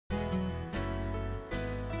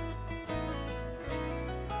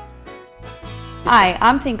Hi,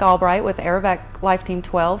 I'm Tink Albright with Evac Lifeteam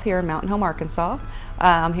 12 here in Mountain Home, Arkansas.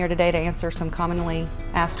 I'm here today to answer some commonly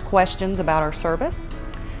asked questions about our service.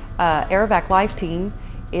 Evac Lifeteam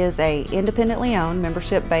is an independently owned,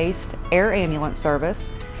 membership-based air ambulance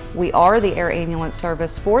service. We are the air ambulance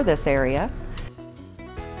service for this area.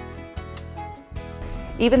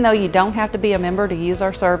 Even though you don't have to be a member to use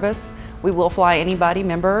our service, we will fly anybody,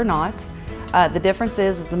 member or not. The difference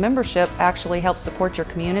is the membership actually helps support your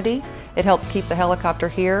community. It helps keep the helicopter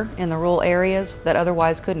here in the rural areas that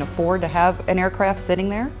otherwise couldn't afford to have an aircraft sitting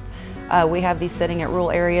there. We have these sitting at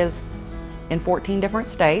rural areas in 14 different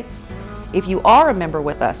states. If you are a member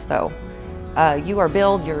with us though, you are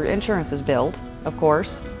billed, your insurance is billed, of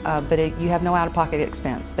course, but you have no out-of-pocket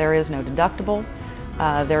expense. There is no deductible,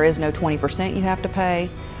 there is no 20% you have to pay.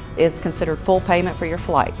 It's considered full payment for your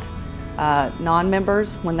flight.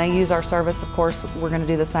 Non-members, when they use our service, of course, we're going to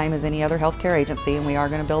do the same as any other healthcare agency, and we are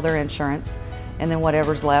going to bill their insurance, and then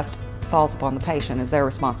whatever's left falls upon the patient as their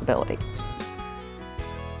responsibility.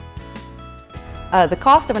 The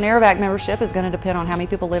cost of an Evac membership is going to depend on how many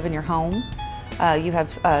people live in your home. You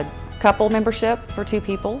have a couple membership for 2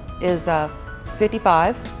 people is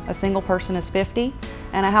 $55, a single person is $50,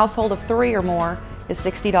 and a household of 3 or more is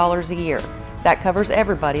 $60 a year. That covers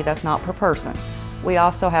everybody, that's not per person. We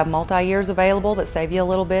also have multi-years available that save you a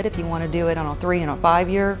little bit if you want to do it on a 3 and a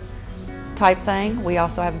 5-year type thing. We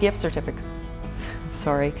also have gift certificates.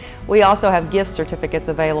 We also have gift certificates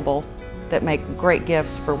available that make great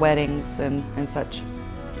gifts for weddings and such.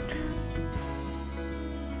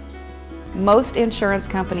 Most insurance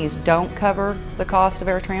companies don't cover the cost of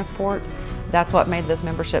air transport. That's what made this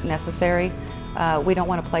membership necessary. We don't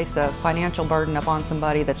want to place a financial burden upon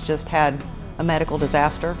somebody that's just had a medical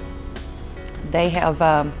disaster. They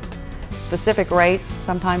have specific rates.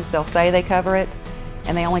 Sometimes they'll say they cover it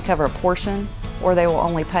and they only cover a portion, or they will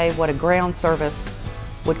only pay what a ground service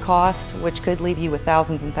would cost, which could leave you with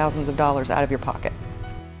thousands and thousands of dollars out of your pocket.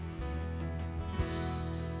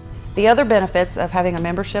 The other benefits of having a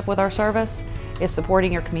membership with our service is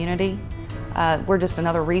supporting your community. We're just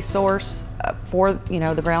another resource for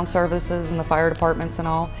the ground services and the fire departments and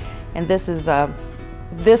all, and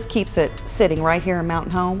this keeps it sitting right here in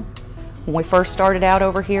Mountain Home. When we first started out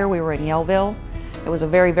over here, we were in Yellville. It was a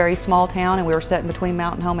very, very small town, and we were set in between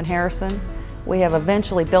Mountain Home and Harrison. We have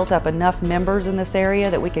eventually built up enough members in this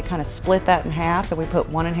area that we could kind of split that in half, and we put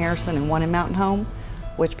 1 in Harrison and 1 in Mountain Home,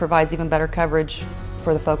 which provides even better coverage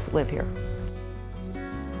for the folks that live here.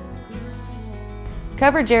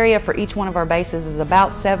 Coverage area for each one of our bases is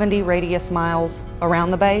about 70 radius miles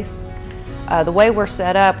around the base. The way we're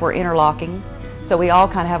set up, we're interlocking, so we all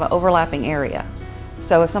kind of have an overlapping area.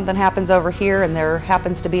 So if something happens over here and there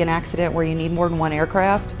happens to be an accident where you need more than 1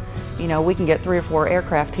 aircraft, we can get 3 or 4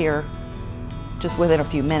 aircraft here just within a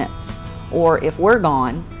few minutes. Or if we're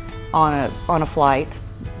gone on a flight,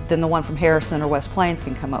 then the one from Harrison or West Plains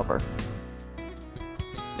can come over.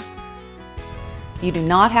 You do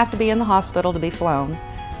not have to be in the hospital to be flown.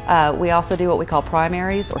 We also do what we call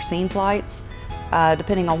primaries or scene flights.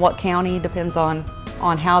 Depending on what county, depends on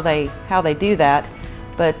how they do that.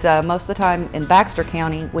 But most of the time in Baxter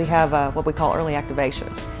County, we have what we call early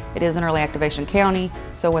activation. It is an early activation county,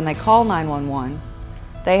 so when they call 911,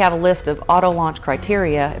 they have a list of auto launch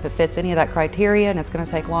criteria. If it fits any of that criteria and it's going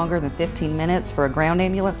to take longer than 15 minutes for a ground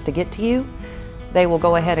ambulance to get to you, they will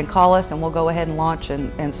go ahead and call us, and we'll go ahead and launch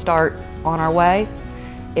and start on our way.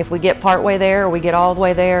 If we get part way there, or we get all the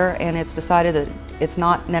way there and it's decided that it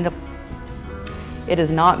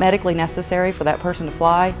is not medically necessary for that person to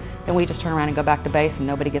fly, then we just turn around and go back to base and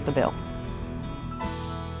nobody gets a bill.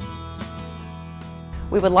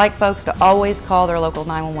 We would like folks to always call their local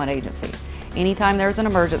 911 agency. Anytime there's an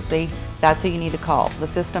emergency, that's who you need to call. The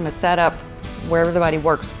system is set up where everybody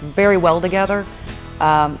works very well together.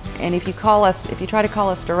 And if you try to call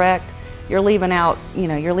us direct, you're leaving out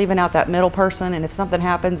that middle person, and if something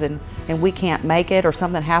happens and we can't make it, or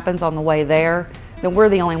something happens on the way there, then we're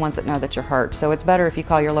the only ones that know that you're hurt. So it's better if you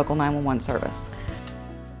call your local 911 service.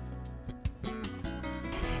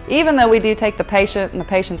 Even though we do take the patient and the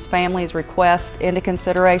patient's family's request into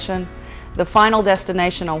consideration, the final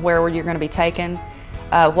destination on where you're going to be taken,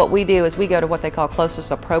 what we do is we go to what they call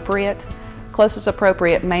closest appropriate. Closest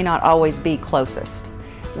appropriate may not always be closest.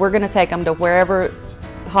 We're going to take them to wherever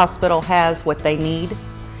the hospital has what they need.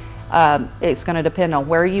 It's going to depend on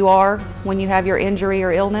where you are when you have your injury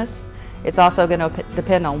or illness. It's also going to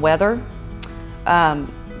depend on weather.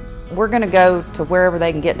 We're going to go to wherever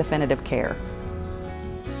they can get definitive care.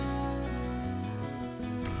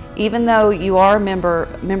 Even though you are a member,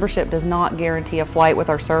 membership does not guarantee a flight with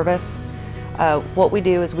our service. What we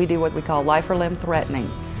do is we do what we call life or limb threatening.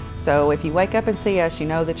 So if you wake up and see us, you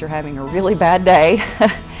know that you're having a really bad day,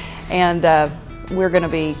 and we're going to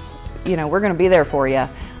be, we're going to be there for you,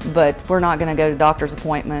 but we're not going to go to doctor's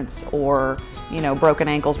appointments or, broken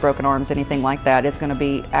ankles, broken arms, anything like that. It's going to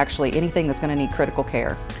be actually anything that's going to need critical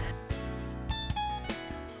care.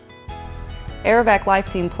 Evac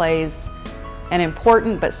Lifeteam plays an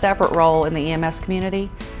important but separate role in the EMS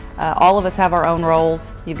community. All of us have our own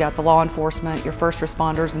roles. You've got the law enforcement, your first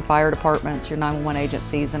responders and fire departments, your 911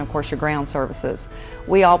 agencies, and of course your ground services.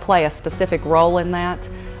 We all play a specific role in that,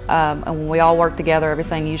 and when we all work together,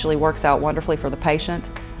 everything usually works out wonderfully for the patient,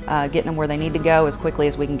 getting them where they need to go as quickly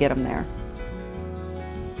as we can get them there.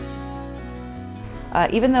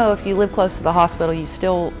 Even though if you live close to the hospital, you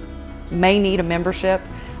still may need a membership,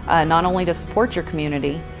 not only to support your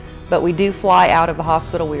community, but we do fly out of the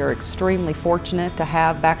hospital. We are extremely fortunate to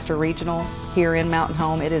have Baxter Regional here in Mountain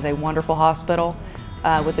Home. It is a wonderful hospital.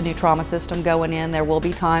 With the new trauma system going in, there will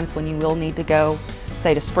be times when you will need to go,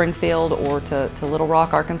 say, to Springfield or to Little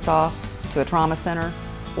Rock, Arkansas, to a trauma center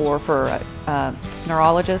or for a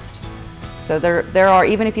neurologist. So there are,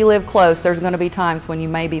 even if you live close, there's going to be times when you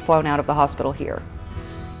may be flown out of the hospital here.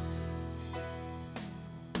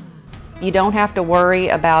 You don't have to worry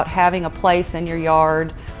about having a place in your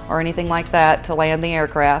yard or anything like that to land the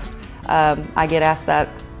aircraft. I get asked that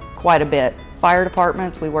quite a bit. Fire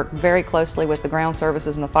departments, we work very closely with the ground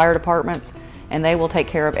services and the fire departments, and they will take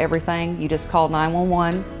care of everything. You just call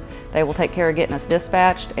 911. They will take care of getting us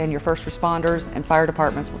dispatched, and your first responders and fire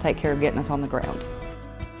departments will take care of getting us on the ground.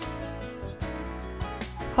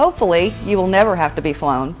 Hopefully, you will never have to be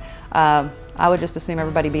flown. I would just assume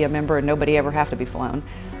everybody be a member and nobody ever have to be flown.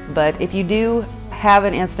 But if you do have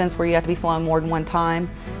an instance where you have to be flown more than one time,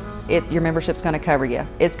 your membership's going to cover you.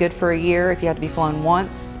 It's good for a year if you have to be flown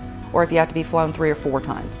once, or if you have to be flown 3 or 4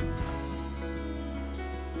 times.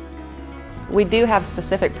 We do have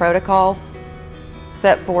specific protocol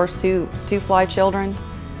set for us to fly children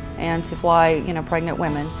and to fly, pregnant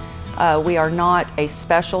women. We are not a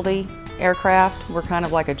specialty aircraft. We're kind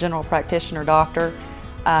of like a general practitioner doctor.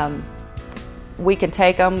 We can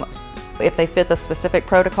take them if they fit the specific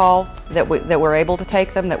protocol that we're able to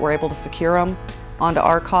take them, that we're able to secure them onto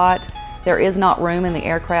our cot. There is not room in the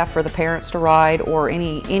aircraft for the parents to ride or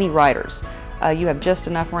any riders. You have just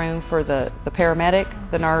enough room for the paramedic,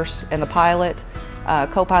 the nurse, and the pilot.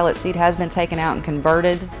 Co-pilot seat has been taken out and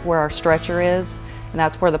converted where our stretcher is, and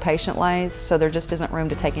that's where the patient lays, so there just isn't room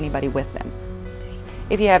to take anybody with them.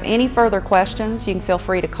 If you have any further questions, you can feel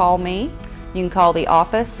free to call me. You can call the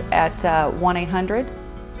office at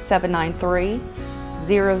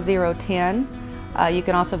 1-800-793-0010. You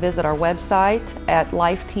can also visit our website at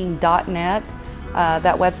lifeteam.net.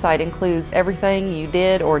 That website includes everything you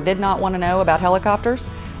did or did not want to know about helicopters.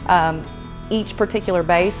 Each particular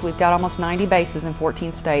base, we've got almost 90 bases in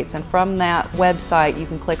 14 states, and from that website you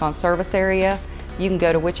can click on service area. You can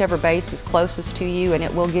go to whichever base is closest to you, and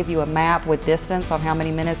it will give you a map with distance on how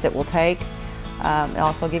many minutes it will take. It'll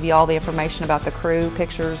also give you all the information about the crew,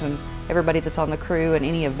 pictures, and everybody that's on the crew, and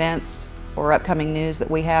any events or upcoming news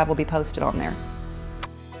that we have will be posted on there.